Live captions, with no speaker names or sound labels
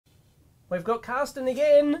We've got Karsten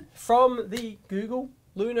again from the Google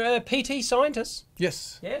Lunar PT Scientists.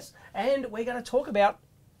 Yes. Yes. And we're going to talk about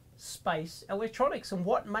space electronics and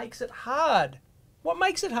what makes it hard. What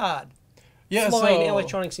makes it hard? Yeah, Flying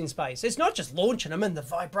electronics in space. It's not just launching them and the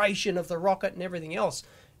vibration of the rocket and everything else.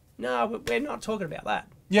 No, we're not talking about that.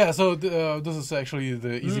 Yeah, so this is actually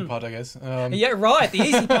the easy part, I guess. Yeah, right. The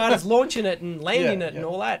easy part is launching it and landing it and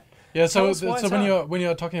all that. Yeah, so when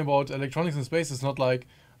you're talking about electronics in space, it's not like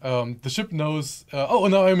the ship knows. Oh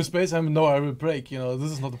no, I'm in space. I will break. You know,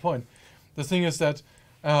 this is not the point. The thing is that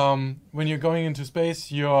when you're going into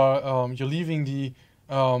space, you're leaving the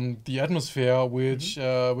atmosphere, which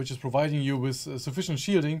is providing you with sufficient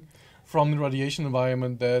shielding from the radiation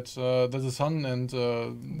environment that the sun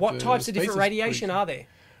and what types of different radiation are there?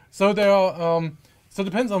 So there are. So it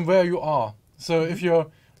depends on where you are. So if you're,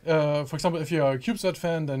 for example, if you're a CubeSat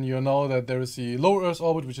fan, then you know that there is the low Earth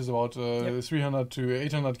orbit, which is about 300 to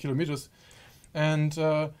 800 kilometers, and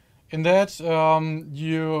in that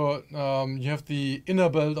you have the inner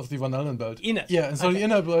belt of the Van Allen belt. Inner. Yeah, and so the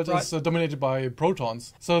inner belt is dominated by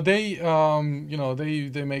protons. So they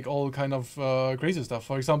they make all kind of crazy stuff.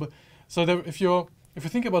 For example, so there, if you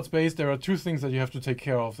think about space, there are two things that you have to take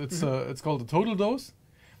care of. It's called the total dose,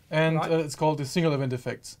 and it's called the single event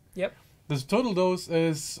effects. Yep. This total dose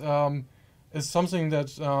is something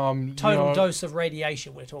that total dose of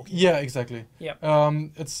radiation we're talking. Yeah, exactly. Yep.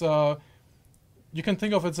 It's you can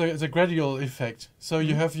think of it as a gradual effect. So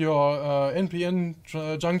you have your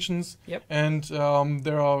NPN junctions, and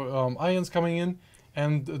there are ions coming in,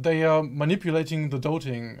 and they are manipulating the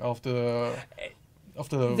doping of the.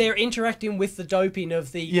 They're interacting with the doping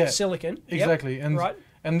of the silicon. Exactly,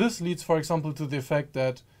 and this leads, for example, to the effect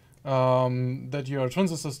that that your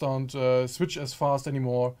transistors don't switch as fast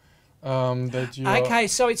anymore. Okay,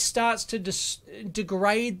 so it starts to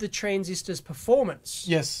degrade the transistor's performance.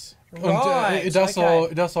 Yes. Right. It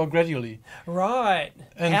does so gradually. Right.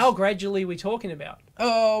 And how gradually are we talking about?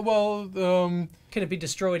 Can it be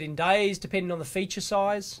destroyed in days, depending on the feature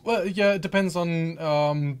size? Well, yeah, it depends on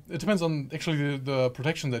actually the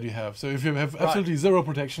protection that you have. So if you have absolutely zero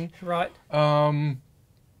protection,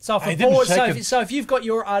 so if you've got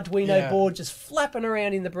your Arduino board just flapping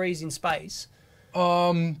around in the breeze in space.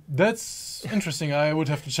 That's interesting. I would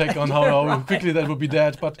have to check on how quickly that would be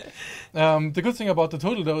dead. But the good thing about the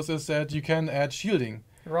total dose is that you can add shielding.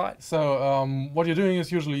 Right. So what you're doing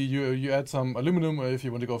is usually you add some aluminum, or if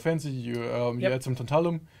you want to go fancy, you add some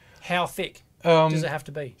tantalum. How thick does it have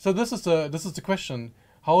to be? So this is the question.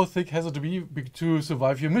 How thick has it to be to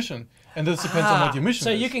survive your mission? And this depends on what your mission is.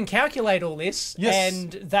 So you can calculate all this,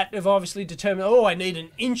 and that have obviously determined, I need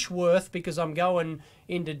an inch worth because I'm going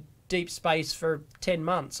into deep space for 10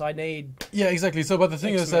 months. I need... Yeah, exactly. So, but the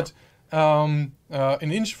thing is that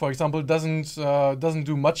an inch, for example, doesn't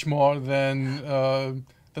do much more than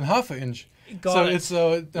half an inch. It's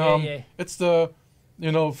the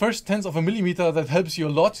first tenth of a millimeter that helps you a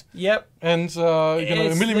lot. Yep. And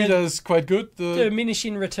a millimeter is quite good.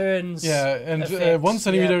 Diminishing returns. Yeah, and 1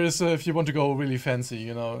 centimeter is if you want to go really fancy.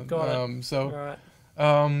 Got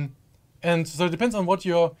it. And so it depends on what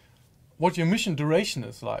your mission duration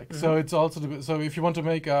is like. So it's also so if you want to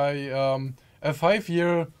make a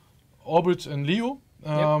 5-year orbit in Leo,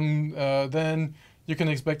 then you can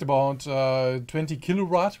expect about 20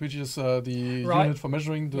 kilowatt, which is the unit for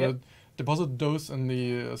measuring the deposit dose in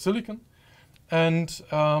the silicon, and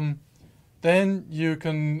then you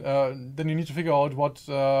need to figure out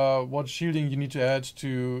what shielding you need to add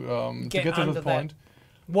to get to the point.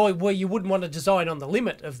 Well, you wouldn't want to design on the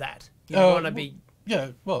limit of that. You want to be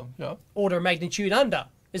order of magnitude under.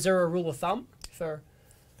 Is there a rule of thumb for?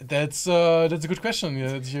 That's a good question.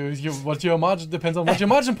 What your margin depends on what your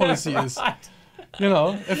margin policy is.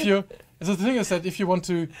 If you. So the thing is that if you want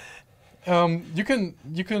to, you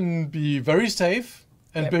can be very safe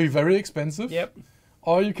and be very expensive. Yep.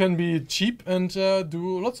 Or you can be cheap and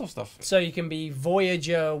do lots of stuff. So you can be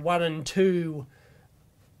Voyager 1 and 2.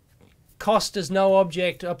 Cost as no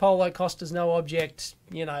object, Apollo cost as no object,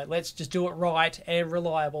 let's just do it right and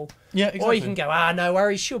reliable. Yeah, exactly. Or you can go, no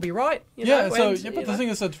worries, she'll be right. But the thing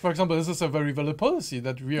is that, for example, this is a very valid policy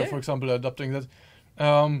that we are, for example, adopting that.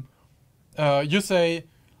 You say,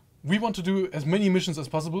 we want to do as many missions as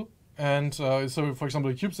possible. And so, for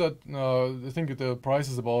example, a CubeSat, I think the price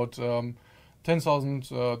is about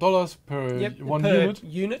 $10,000 per one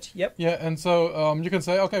unit. Yep. Yeah, and so you can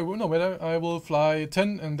say, okay, I will fly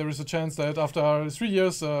 10, and there is a chance that after 3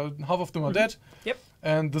 years, half of them are dead. Yep.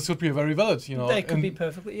 And this could be very valid, They could be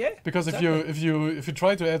perfectly, because if you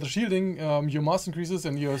try to add the shielding, your mass increases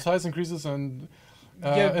and your size increases, and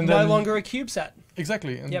you're no longer a CubeSat.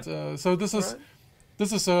 Exactly, and so this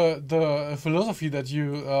this is the philosophy that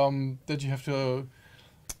you have to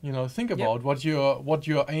think about what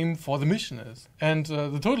your aim for the mission is. And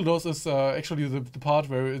the total dose is actually the part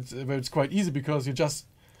where it's quite easy, because you just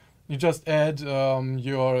add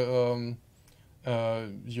your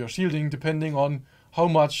shielding depending on how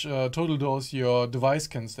much total dose your device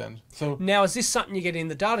can stand. So now, is this something you get in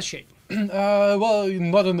the data sheet? Well,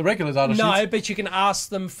 not in the regular data sheet. No, but you can ask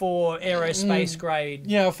them for aerospace grade.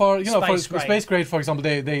 Yeah, for space for space grade, for example,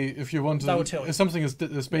 they if you want They'll to, tell you. if something is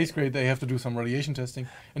space grade, they have to do some radiation testing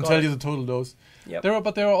and Got tell it. you the total dose. Yep.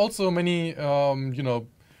 There are also many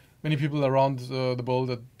many people around the world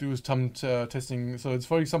that do some testing. So it's,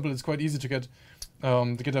 for example, it's quite easy to get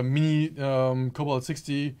a mini Cobalt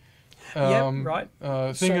 60 right.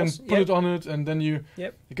 thing Source, and put it on it, and then you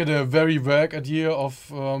Yep. get a very vague idea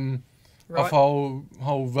of Right. how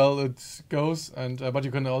well it goes, and but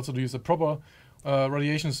you can also use a proper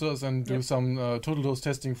radiation source and do Yep. some total dose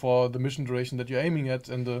testing for the mission duration that you're aiming at,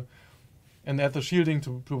 and add the shielding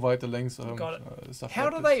to provide the length. Got it. Stuff How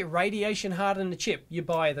like do this. they radiation harden the chip? You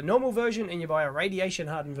buy the normal version and you buy a radiation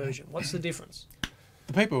hardened version. What's the difference?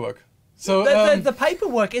 The paperwork. So The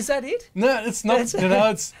paperwork, is that it? no, it's not.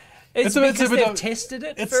 It's- It's It's a bit because they've of- tested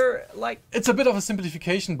it it's- for like. it's a bit of a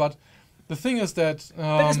simplification, but the thing is that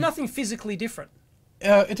But there's nothing physically different,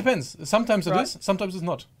 it depends. Sometimes it Right. is, sometimes it's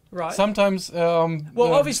not. right? Sometimes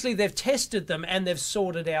Well, obviously they've tested them and they've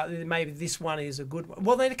sorted out that maybe this one is a good one.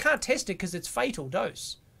 Well, they can't test it because it's fatal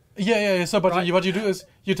dose. yeah. So, but Right. what you do is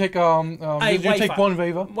you take you take wafer. one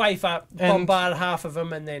wafer. Wafer, And- bombard half of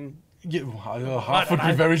them and then. Yeah, I half don't would be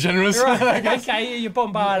know. very generous. I Right, guess. okay, you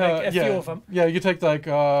bombard a few of them. Yeah, you take like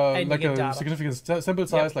you like get a data. significant sample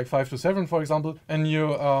size, like 5 to 7, for example, and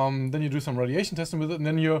you then you do some radiation testing with it, and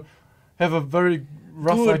then you have a very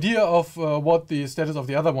rough Good. idea of what the status of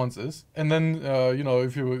the other ones is, and then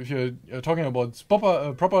if you're talking about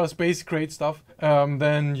proper space grade stuff,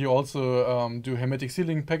 then you also do hermetic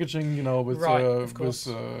sealing packaging, with Right, of course.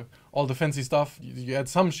 with all the fancy stuff. You add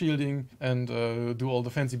some shielding and do all the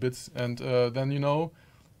fancy bits, and then you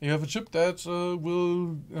have a chip that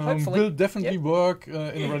Hopefully. will definitely Yep. work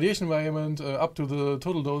in a radiation environment up to the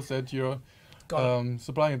total dose that you're Got it.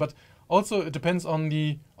 supplying. But also it depends on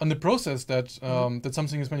the process that that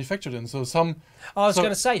something is manufactured in. So some I was so-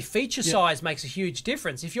 going to say, feature Yeah. size makes a huge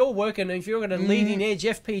difference. If you're going to leading edge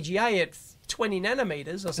FPGA at 20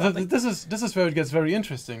 nanometers or something, this is where it gets very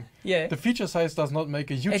interesting. yeah, The feature size does not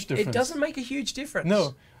make a huge difference. it doesn't make a huge difference.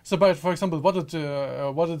 No. So, but for example, but if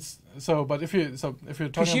you're Because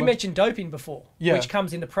talking you about mentioned doping before, Yeah. which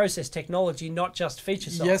comes into process technology, not just feature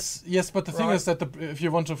size. yes, but the thing Right. is that if you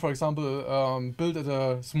want to, for example, build at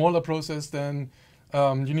a smaller process, then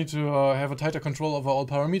you need to have a tighter control over all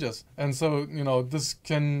parameters, and so this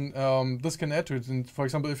can add to it. And for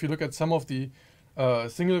example, if you look at some of the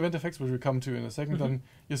single event effects, which we'll come to in a second, then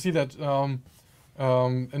you see that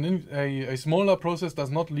a smaller process does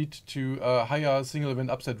not lead to a higher single event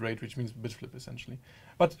upset rate, which means bit flip essentially.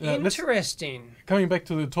 But Interesting. coming back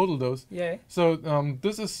to the total dose. Yeah. So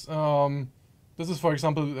this is for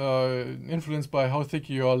example influenced by how thick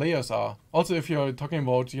your layers are. Also, if you're talking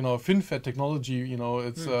about FinFET technology,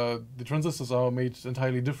 it's the transistors are made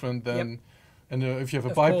entirely different than. And if you have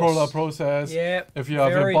a Of bipolar course. process, Yeah. if you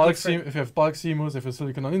have a very bulk different. if you have bulk CMOS, if you have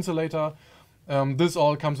silicon on insulator, this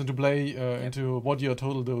all comes into play into what your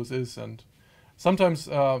total dose is. And sometimes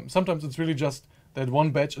it's really just that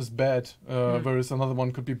one batch is bad, whereas another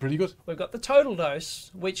one could be pretty good. We've got the total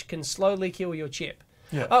dose, which can slowly kill your chip.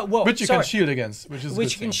 Yeah. Well, which you sorry, can shield against, which is a which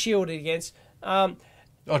good you can thing. shield it against. Or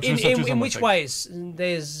to In some which effect. ways?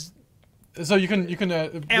 There's So you can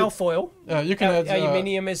alfoil, you can add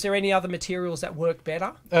aluminium. Is there any other materials that work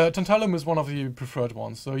better? tantalum is one of the preferred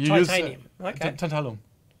ones. So you Titanium. use Okay. tantalum.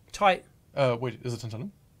 Tight. Wait, is it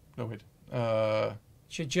tantalum? No, wait.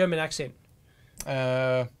 It's your German accent.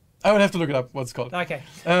 I would have to look it up. What it's called? Okay.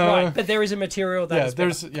 Right, but there is a material that is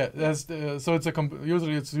better. So it's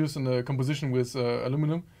usually it's used in a composition with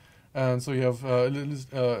aluminum, and so you have a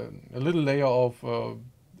little layer of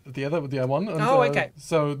the other one. And, Okay.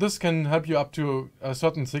 So this can help you up to a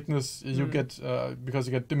certain thickness. You get because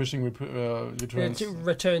you get diminishing returns.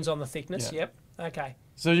 Returns on the thickness. Yeah. Yep. Okay.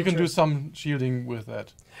 So you can do Interesting. some shielding with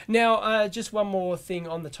that. Now, just one more thing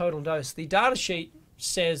on the total dose. The data sheet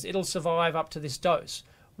says it'll survive up to this dose.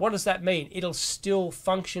 What does that mean? It'll still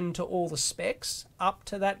function to all the specs up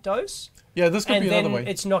to that dose? Yeah, this could And be then another way.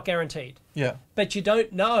 it's not guaranteed. Yeah, But you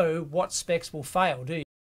don't know what specs will fail, do you?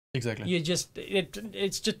 exactly. You just,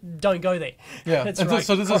 it's just, don't go there. Yeah, That's and right.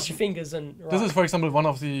 so this Cross is your fingers and... Right. this is, for example, one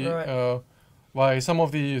of the Right. why some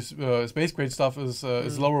of the space grade stuff is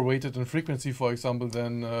lower weighted in frequency, for example,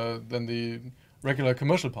 than the regular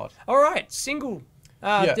commercial part. All right, single.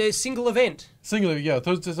 There's single event. Single, yeah.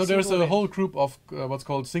 So there's a whole group of what's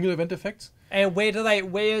called single event effects. And where's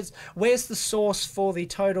the source for the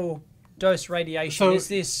total dose radiation? So, is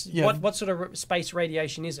this what sort of space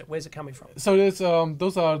radiation is it? Where's it coming from? So there's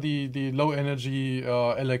those are the low energy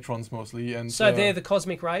electrons mostly, and so they're the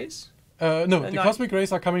cosmic rays. No, cosmic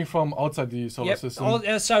rays are coming from outside the solar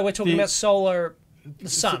system. So we're talking about the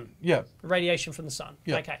sun. Yeah. Radiation from the sun.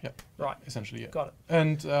 Yeah, Okay. yeah. Right. Essentially, yeah. Got it.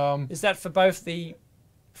 And is that for both the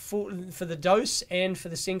for the dose and for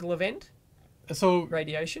the single event? So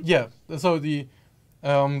radiation. Yeah. So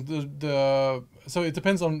so it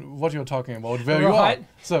depends on what you're talking about, where you are.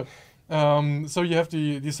 So so you have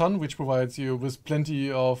the sun, which provides you with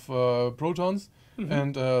plenty of protons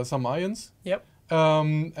and some ions. Yep.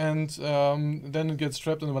 And then it gets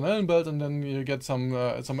trapped in the Van Allen belt, and then you get some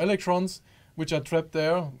electrons which are trapped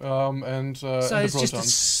there, and so and it's the just protons. a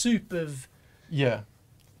soup of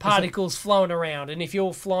particles flowing around, and if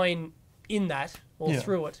you're flying in that or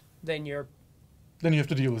through it, then you have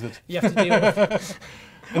to deal with it. You have to deal with it.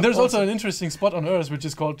 And there's also an interesting spot on Earth which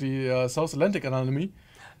is called the South Atlantic anomaly,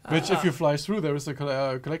 which if you fly through, there is a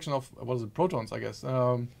collection of protons, I guess.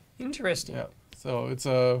 Interesting. Yeah. So it's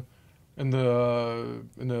in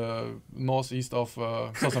the northeast of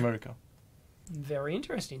South America. Very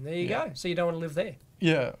interesting. There you go. So you don't want to live there.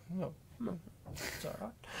 Yeah. No. It's all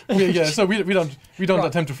right. yeah. So we don't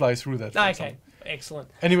attempt to fly through that. Okay. Excellent.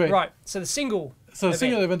 Anyway. Right. So the single. So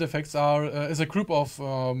single event effects is a group of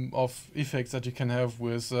effects that you can have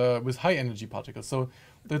with high energy particles. So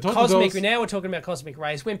the cosmic. Now we're talking about cosmic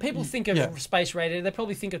rays. When people think of space radio, they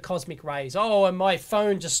probably think of cosmic rays. Oh, and my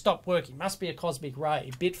phone just stopped working. Must be a cosmic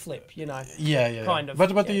ray. Bit flip, you know. Yeah. Kind of.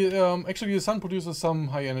 But the actually the sun produces some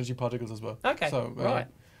high energy particles as well. Okay. So right.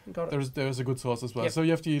 Got it. There's a good source as well. So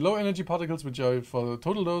you have the low energy particles, which are for the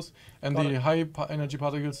total dose, and the high energy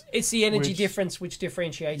particles. It's the energy difference which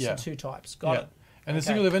differentiates the two types. Got it. And the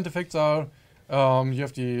single event effects are you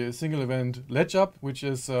have the single event latch up, which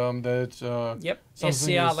is that.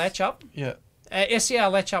 SCR latch up. Yeah. SCR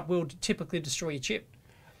latch up will typically destroy your chip.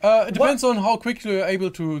 It depends on how quickly you're able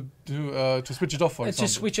to switch it off. For example.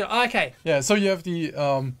 To switch it. Okay. Yeah. So you have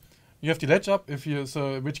the latch up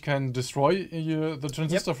which can destroy the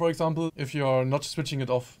transistor, for example, if you're not switching it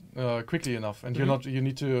off quickly enough, and you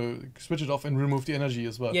need to switch it off and remove the energy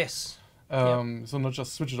as well. Yes. So not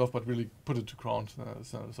just switch it off, but really put it to ground,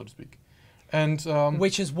 so to speak. And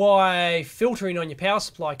which is why filtering on your power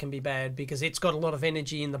supply can be bad, because it's got a lot of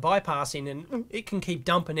energy in the bypassing, and it can keep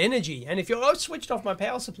dumping energy. And if you're switched off my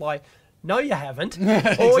power supply, no, you haven't.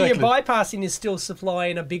 Exactly. Or your bypassing is still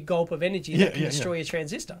supplying a big gulp of energy that can destroy your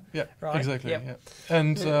transistor. Yeah, right? Exactly. Yeah.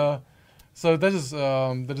 And so that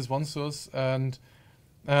is one source. And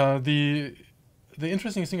the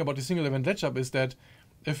interesting thing about the single event latch up is that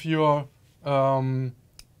if your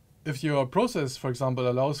process, for example,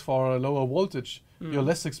 allows for a lower voltage, you're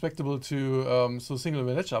less susceptible to single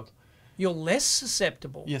event latch up. You're less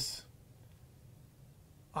susceptible? Yes.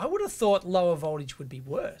 I would have thought lower voltage would be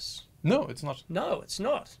worse. No, it's not. No, it's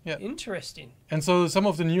not. Yeah. Interesting. And so some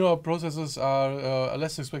of the newer processors are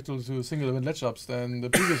less susceptible to single event latch ups than the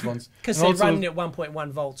previous ones. Because they're running at 1.1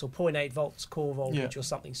 volts or 0.8 volts core voltage or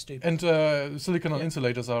something stupid. And silicon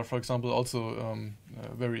insulators are, for example, also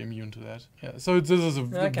very immune to that. Yeah. So this is a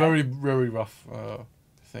very, very rough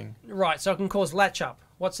thing. Right. So it can cause latch up.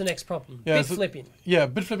 What's the next problem? Bit flipping. Yeah,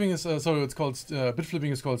 bit flipping is it's called bit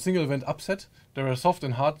flipping is called single event upset. There are soft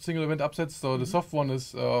and hard single event upsets. So the soft one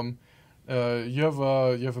is you have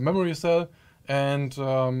a memory cell, and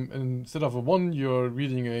instead of a 1, you're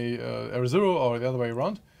reading a 0, or the other way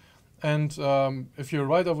around. And if you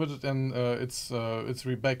write over it, then it's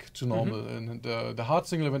back to normal. And the hard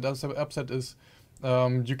single event upset is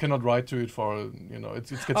you cannot write to it for it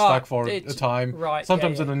gets stuck for a time. Right.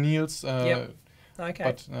 Sometimes it anneals. Okay.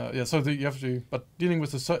 But you have to. But dealing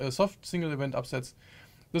with the soft single event upsets,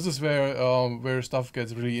 this is where stuff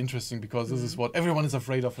gets really interesting, because this is what everyone is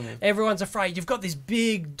afraid of. Everyone's afraid. You've got this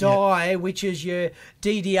big die, which is your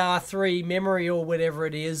DDR3 memory or whatever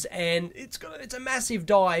it is, and it's a massive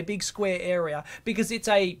die, big square area, because it's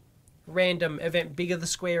a random event. Bigger the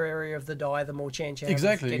square area of the die, the more chance you have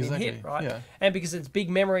of getting hit, right? Yeah. And because it's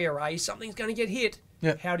big memory array, something's going to get hit.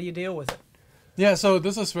 Yeah. How do you deal with it? Yeah, so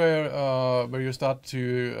this is where you start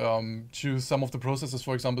to choose some of the processes,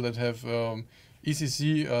 for example, that have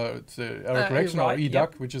ECC, it's error correction, or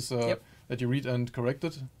EDUC, which is that you read and correct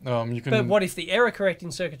it. You can. But what if the error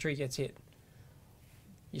correcting circuitry gets hit?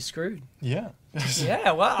 You're screwed. Yeah.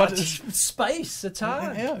 Yeah, well, but space, it's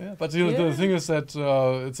hard. Yeah. But the thing is that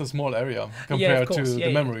it's a small area compared to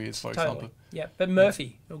the memories, for example. Yeah, but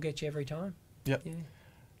Murphy will get you every time. Yeah.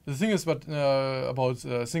 The thing is, but about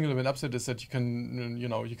single event upset is that you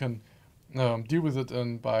can, deal with it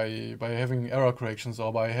and by having error corrections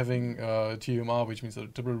or by having TMR, which means a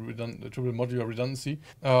triple modular redundancy.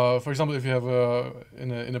 For example, if you have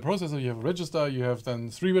in a processor, you have a register, you have then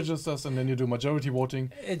 3 registers, and then you do majority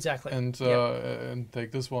voting. Exactly. And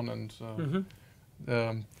take this one, and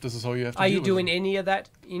this is how you have to. Are deal you with doing it. any of that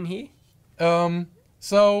in here?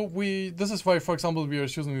 So this is why, for example, we are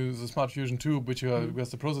choosing the Smart Fusion tube, which because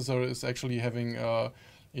the processor is actually having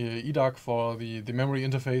EDAC for the memory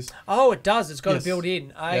interface. Oh, it does. It's got Yes. it built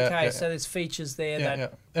in. Okay, Yeah, so there's features there Yeah, that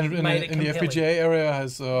yeah. And made in the it compelling. FPGA area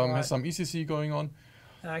has Right. some ECC going on.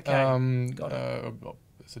 Okay, got it.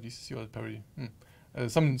 Is it ECC or parity?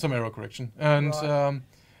 Some error correction. And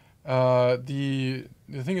Right. the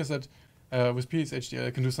thing is that with PSHD,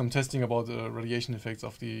 I can do some testing about the radiation effects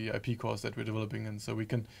of the IP cores that we're developing, and so we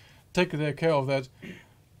can take care of that.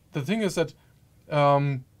 The thing is that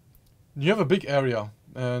you have a big area,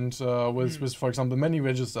 and with for example many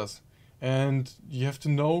registers, and you have to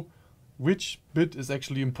know which bit is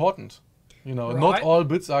actually important. Not Right. all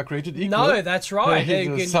bits are created equal. No, that's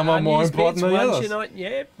right. Some are more Unused important bits, than ones others.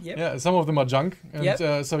 Yep. Yeah, some of them are junk, and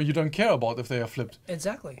Yep. so you don't care about if they are flipped.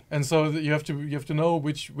 Exactly. And so you have to know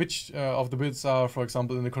which of the bits are, for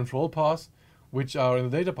example, in the control path, which are in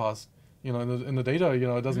the data path. In the data,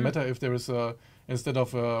 it doesn't matter if there is instead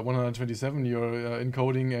of 127, you're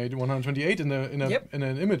encoding a 128 in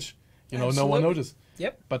an image. No one Absolutely. notices.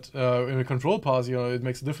 Yep. But in a control path, it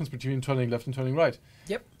makes a difference between turning left and turning right.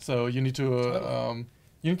 Yep. So you need to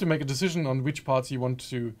make a decision on which parts you want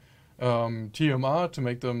to TMR to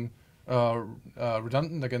make them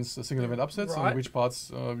redundant against a single event upsets, Right. and which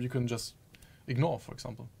parts you can just ignore, for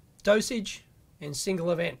example. Dosage and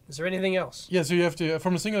single event. Is there anything else? Yeah, so you have to,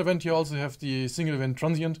 from a single event, you also have the single event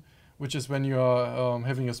transient, which is when you are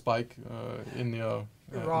having a spike in your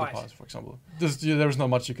in the Right. path, for example. There is not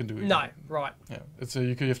much you can do. No, right. Yeah, it's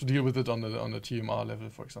you have to deal with it on the TMR level,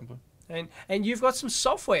 for example. And you've got some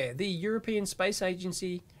software. The European Space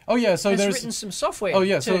Agency Oh yeah, so has there's written some software. oh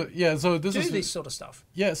yeah, to so this do is this sort of stuff.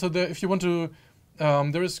 yeah. So if you want to,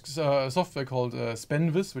 there is software called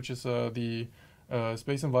SpenVis, which is the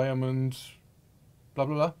space environment, blah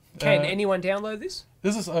blah blah. Can anyone download this?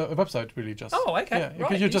 This is a website really just. Oh, okay. Yeah,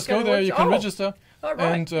 Right. you just go there, you can register, Oh,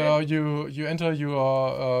 right. and you enter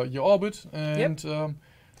your orbit, and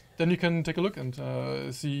then you can take a look and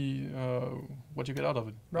see what you get out of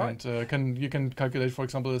it. Right. And you can calculate, for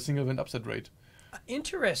example, a single event upset rate.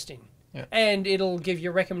 Interesting. Yeah. And it'll give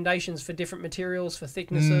you recommendations for different materials, for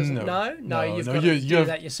thicknesses. No. No, you've No, got you to do have-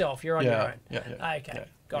 that yourself. You're on your own. Yeah. Okay,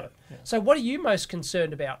 got it. Yeah. So, what are you most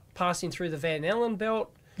concerned about? Passing through the Van Allen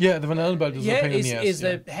belt? Yeah, the Van Allen belt is a pain in the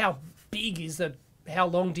ass. How big is the? How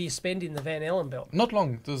long do you spend in the Van Allen belt? Not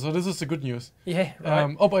long. So this is the good news. Yeah,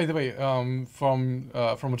 right. By the way, from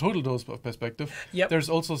a total dose perspective, Yep. there's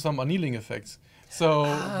also some annealing effects. So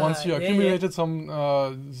once you yeah, accumulated some,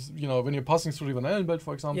 when you're passing through the Van Allen belt,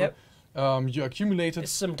 for example, Yep. You accumulated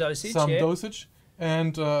Some dosage. some yeah. dosage,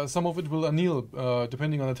 and some of it will anneal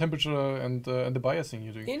depending on the temperature and the biasing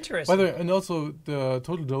you're doing. Interesting. By the way, and also the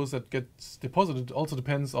total dose that gets deposited also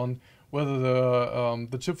depends on whether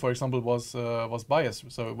the chip, for example, was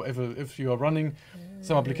biased. So if you are running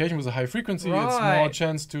some application with a high frequency, it's more Right.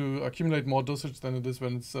 chance to accumulate more dosage than it is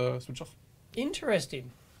when it's switched off.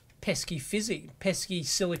 Interesting. Pesky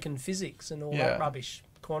silicon physics, and all Yeah. that rubbish,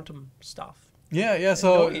 quantum stuff. Yeah.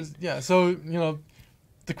 So Annoying.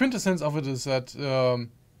 the quintessence of it is that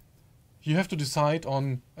you have to decide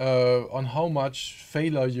on how much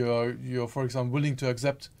failure you're, for example, willing to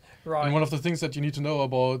accept. Right. And one of the things that you need to know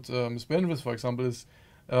about SpenVis, for example, is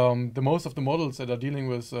the most of the models that are dealing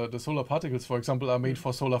with the solar particles, for example, are made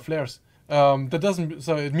for solar flares. That doesn't.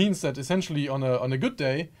 So it means that essentially on a good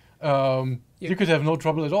day, you could have no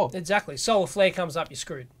trouble at all. Exactly. Solar flare comes up, you're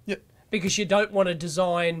screwed. Yeah. Because you don't want to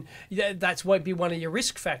design. That's won't be one of your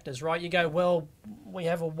risk factors, right? You go, well, we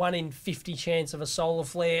have a 1 in 50 chance of a solar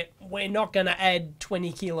flare. We're not going to add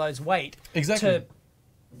 20 kilos weight. Exactly.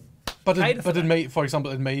 But cater for it that. may, for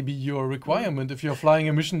example, it may be your requirement if you're flying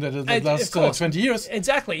a mission that Of lasts course. 20 years.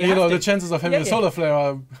 Exactly. You know, have the to. chances of having Yeah, a solar flare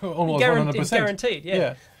are almost 100%. It's guaranteed. Yeah.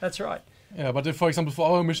 Yeah. That's right. Yeah, but if, for example, for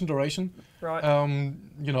our mission duration, Right.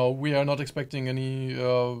 we are not expecting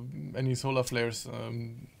any solar flares,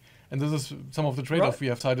 and this is some of the trade-off Right. we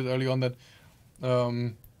have cited early on, that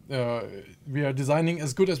we are designing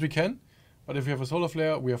as good as we can, but if we have a solar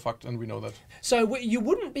flare, we are fucked, and we know that. So you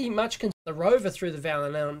wouldn't be much concerned the rover through the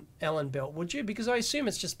Van Allen belt, would you? Because I assume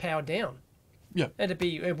it's just powered down. Yeah.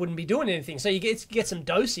 It wouldn't be doing anything. So you get some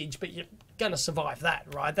dosage, but you're going to survive that,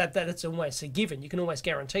 right? That's almost a given. You can almost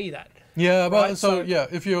guarantee that. Yeah, but right? so yeah,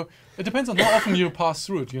 it depends on how often you pass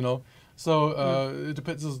through it, you know. So it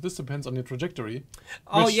depends. This depends on your trajectory.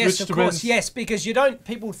 Oh yes, of course, yes, because you don't.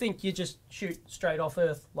 People think you just shoot straight off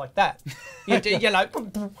Earth like that. You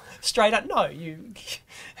know, straight up. No, you.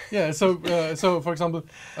 Yeah. So for example,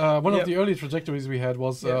 one of the early trajectories we had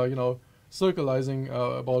was you know, circularizing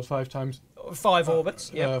about 5 times. 5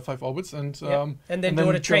 orbits, yeah. 5 orbits, and then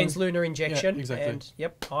doing a translunar injection. Yeah, exactly. And,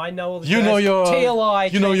 yep, I know all the you know your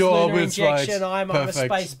TLI, you know your translunar orbits, injection. right. I'm a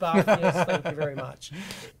space buff. Yes, thank you very much.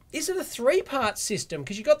 Is it a 3-part system?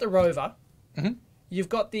 Because you've got the rover, you've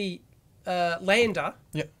got the lander,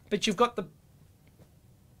 but you've got the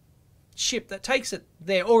ship that takes it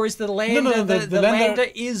there, or is the lander no, the lander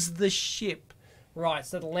is the ship, right?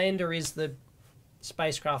 So the lander is the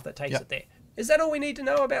spacecraft that takes it there. Is that all we need to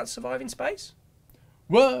know about surviving space?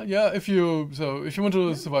 Well, yeah. If you want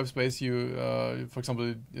to survive space, you for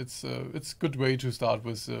example, it's a good way to start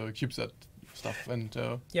with CubeSat stuff and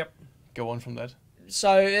go on from that.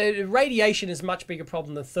 So radiation is a much bigger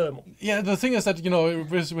problem than thermal. Yeah, the thing is that, you know,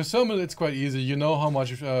 with thermal it's quite easy. You know how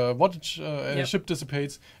much wattage a ship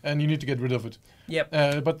dissipates, and you need to get rid of it. Yep.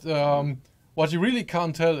 But what you really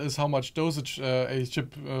can't tell is how much dosage a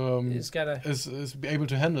ship is able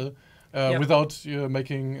to handle without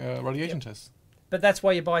making radiation tests. But that's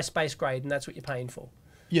why you buy space grade, and that's what you're paying for.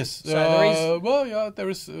 Yes. So there is. Well, yeah, there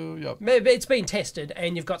is. Yeah. It's been tested,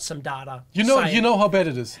 and you've got some data. You know how bad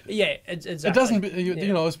it is. Yeah, exactly. It doesn't.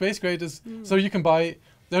 You know, space grade is. So you can buy.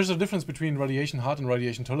 There's a difference between radiation hardened and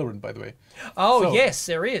radiation tolerant, by the way. Oh so, yes,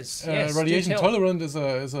 there is. Yes, radiation tolerant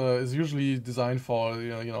is usually designed for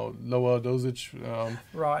lower dosage.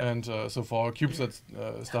 Right. And so for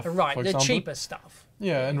CubeSat stuff. Right. For the example. cheaper stuff.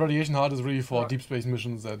 Yeah, and radiation hard is really for deep space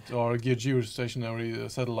missions or geostationary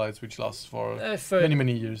satellites, which last for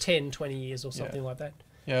many years. 10, 20 years or something like that.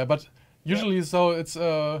 Yeah, but usually so it's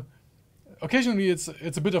occasionally it's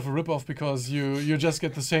a bit of a rip-off because you just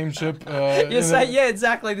get the same chip.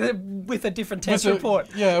 Exactly, with a different test report.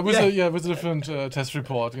 With a different test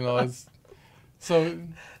report. You know, it's so.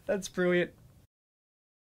 That's brilliant.